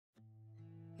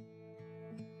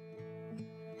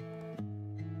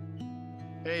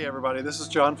Hey everybody, this is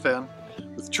John Fenn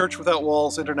with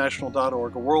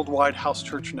churchwithoutwallsinternational.org, a worldwide house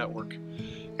church network.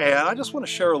 And I just want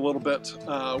to share a little bit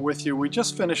with you. We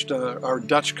just finished our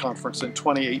Dutch conference in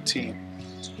 2018.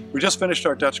 We just finished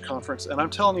our Dutch conference, and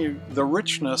I'm telling you, the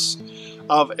richness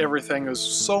of everything is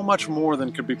so much more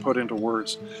than could be put into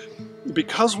words.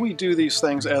 Because we do these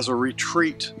things as a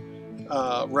retreat,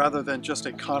 rather than just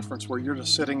a conference where you're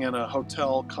just sitting in a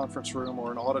hotel conference room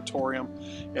or an auditorium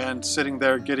and sitting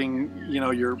there getting,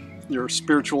 your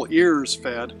spiritual ears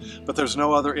fed, but there's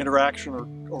no other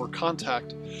interaction or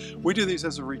contact. We do these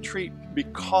as a retreat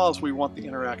because we want the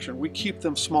interaction. We keep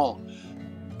them small.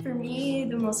 For me,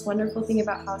 the most wonderful thing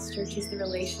about house church is the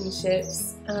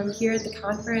relationships. Here at the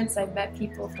conference, I've met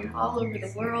people from all over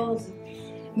the world,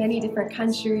 many different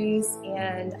countries,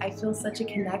 and I feel such a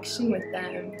connection with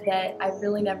them that I've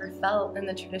really never felt in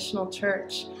the traditional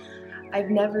church. I've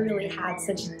never really had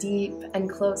such deep and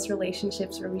close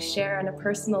relationships where we share on a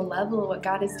personal level what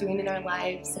God is doing in our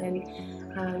lives, and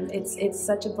it's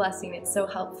such a blessing. It's so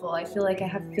helpful. I feel like I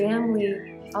have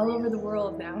family all over the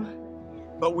world now.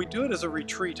 But we do it as a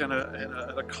retreat and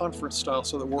a conference style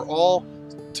so that we're all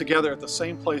together at the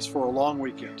same place for a long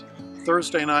weekend,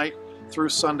 Thursday night through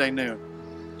Sunday noon.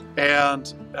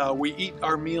 And we eat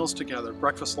our meals together,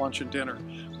 breakfast, lunch, and dinner.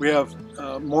 We have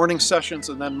morning sessions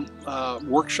and then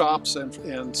workshops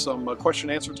and some question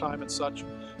and answer time and such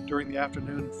during the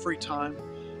afternoon, free time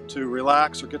to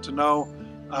relax or get to know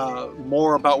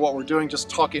more about what we're doing, just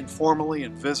talk informally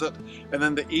and visit. And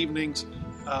then the evenings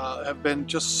have been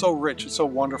just so rich and so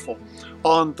wonderful.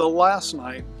 On the last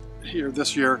night here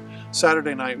this year,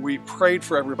 Saturday night, we prayed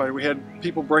for everybody. We had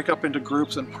people break up into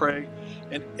groups and pray,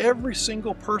 and every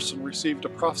single person received a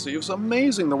prophecy. It was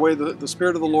amazing the way the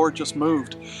Spirit of the Lord just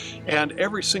moved, and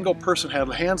every single person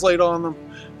had hands laid on them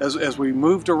as we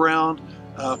moved around,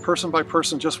 person by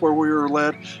person, just where we were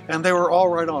led, and they were all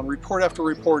right on. Report after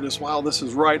report is, wow, this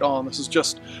is right on. This is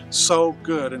just so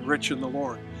good and rich in the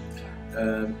Lord.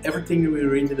 Everything that we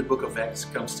read in the book of Acts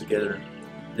comes together.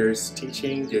 There's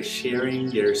teaching, there's sharing,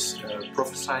 there's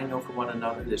prophesying over one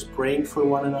another, there's praying for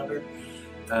one another,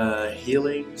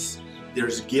 healings,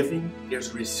 there's giving,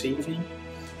 there's receiving.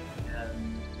 And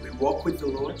we walk with the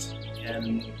Lord,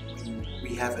 and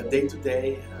we have a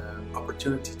day-to-day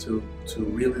opportunity to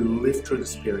really live through the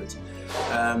Spirit.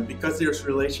 Because there's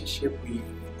relationship, we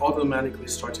automatically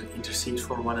start to intercede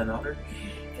for one another,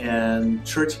 and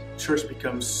church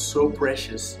becomes so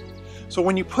precious. So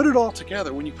when you put it all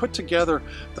together, when you put together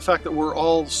the fact that we're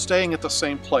all staying at the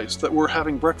same place, that we're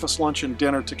having breakfast, lunch, and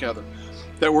dinner together,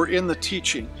 that we're in the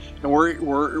teaching, and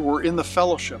we're in the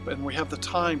fellowship, and we have the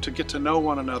time to get to know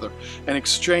one another and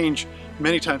exchange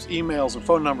many times emails and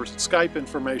phone numbers and Skype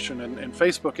information and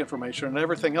Facebook information and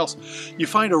everything else, you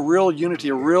find a real unity,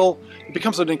 it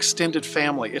becomes an extended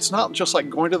family. It's not just like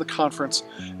going to the conference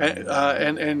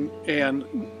and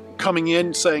coming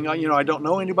in saying, I don't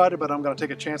know anybody, but I'm going to take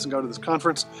a chance and go to this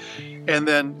conference. And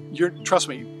then, trust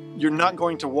me, you're not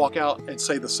going to walk out and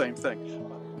say the same thing.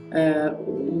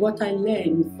 What I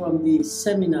learned from the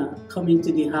seminar coming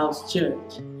to the house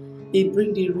church, it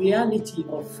brings the reality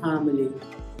of family.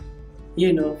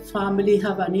 Family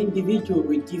have an individual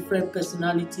with different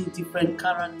personality, different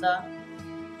character,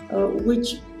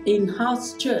 which in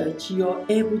house church, you're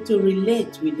able to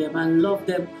relate with them and love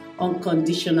them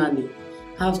unconditionally.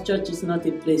 House church is not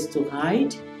a place to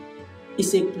hide.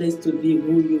 It's a place to be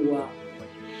who you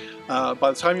are.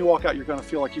 By the time you walk out, you're going to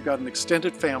feel like you've got an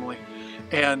extended family,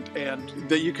 and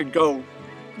that you could go,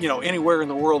 anywhere in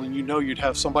the world, and you'd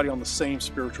have somebody on the same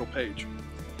spiritual page.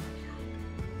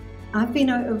 I've been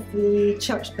out of the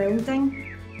church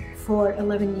building for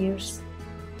 11 years.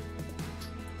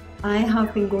 I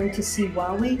have been going to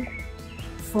CWOWI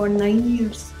for 9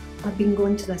 years. I've been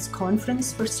going to this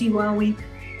conference for CWOWI.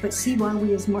 But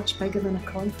CWOWI is much bigger than a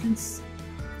conference.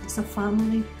 It's a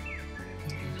family.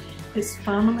 It's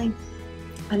family,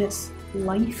 and it's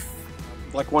life.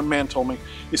 Like one man told me,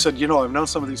 he said, I've known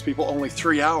some of these people only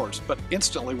 3 hours, but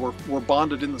instantly we're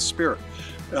bonded in the Spirit.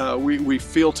 We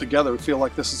feel together. We feel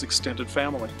like this is extended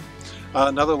family.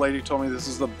 Another lady told me this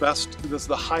is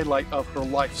the highlight of her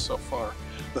life so far.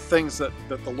 The things that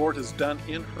the Lord has done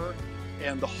in her,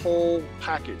 and the whole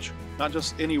package. Not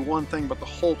just any one thing, but the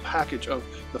whole package of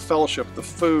the fellowship, the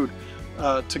food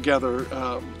together,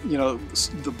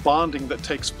 the bonding that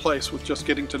takes place with just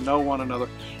getting to know one another.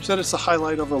 She said it's the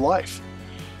highlight of her life.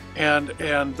 And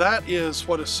that is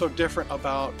what is so different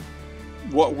about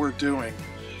what we're doing.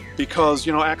 Because,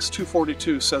 Acts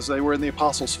 2:42 says they were in the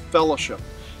apostles' fellowship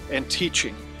and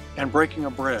teaching and breaking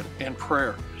of bread and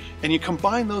prayer. And you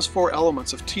combine those four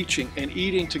elements of teaching and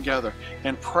eating together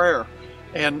and prayer,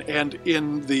 and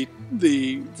in the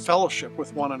fellowship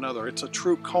with one another. It's a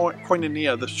true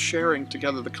koinonia, the sharing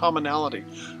together, the commonality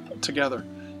together.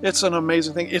 It's an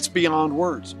amazing thing. It's beyond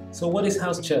words. So what is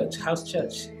house church? House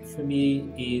church for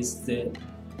me is the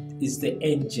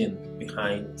engine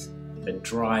behind that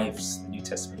drives the New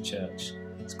Testament church.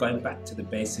 It's going back to the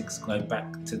basics, going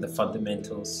back to the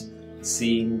fundamentals,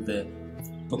 seeing the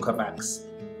book of Acts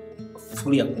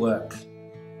fully at work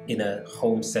in a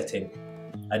home setting.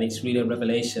 And it's really a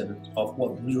revelation of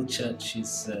what real church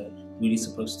is really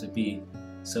supposed to be.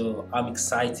 So I'm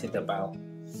excited about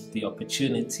the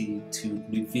opportunity to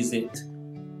revisit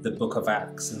the book of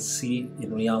Acts and see it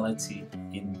in reality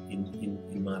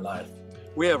in my life.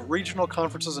 We have regional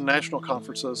conferences and national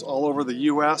conferences all over the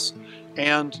U.S.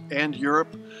 and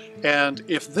Europe. And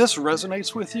if this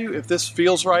resonates with you, if this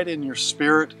feels right in your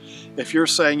spirit, if you're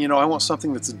saying, you know, I want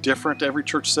something that's different, every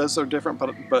church says they're different,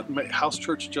 but house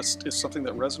church just is something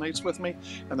that resonates with me,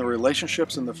 and the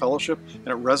relationships and the fellowship, and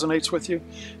it resonates with you,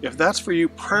 if that's for you,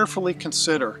 prayerfully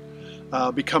consider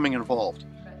becoming involved.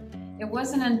 It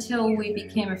wasn't until we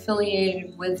became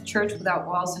affiliated with Church Without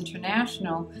Walls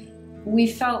International, we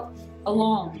felt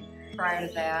alone prior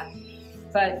to that.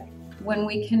 But when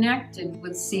we connected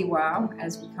with CWOW,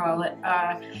 as we call it,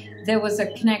 there was a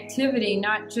connectivity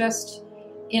not just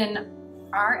in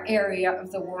our area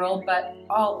of the world, but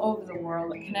all over the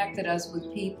world. It connected us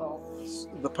with people.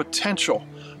 The potential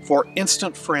for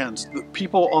instant friends, the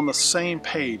people on the same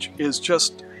page, is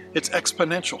just, it's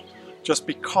exponential, just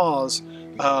because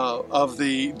of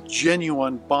the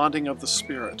genuine bonding of the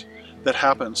Spirit that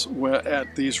happens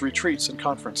at these retreats and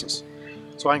conferences.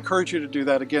 So I encourage you to do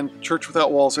that. Again,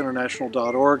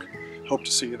 churchwithoutwallsinternational.org. Hope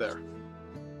to see you there.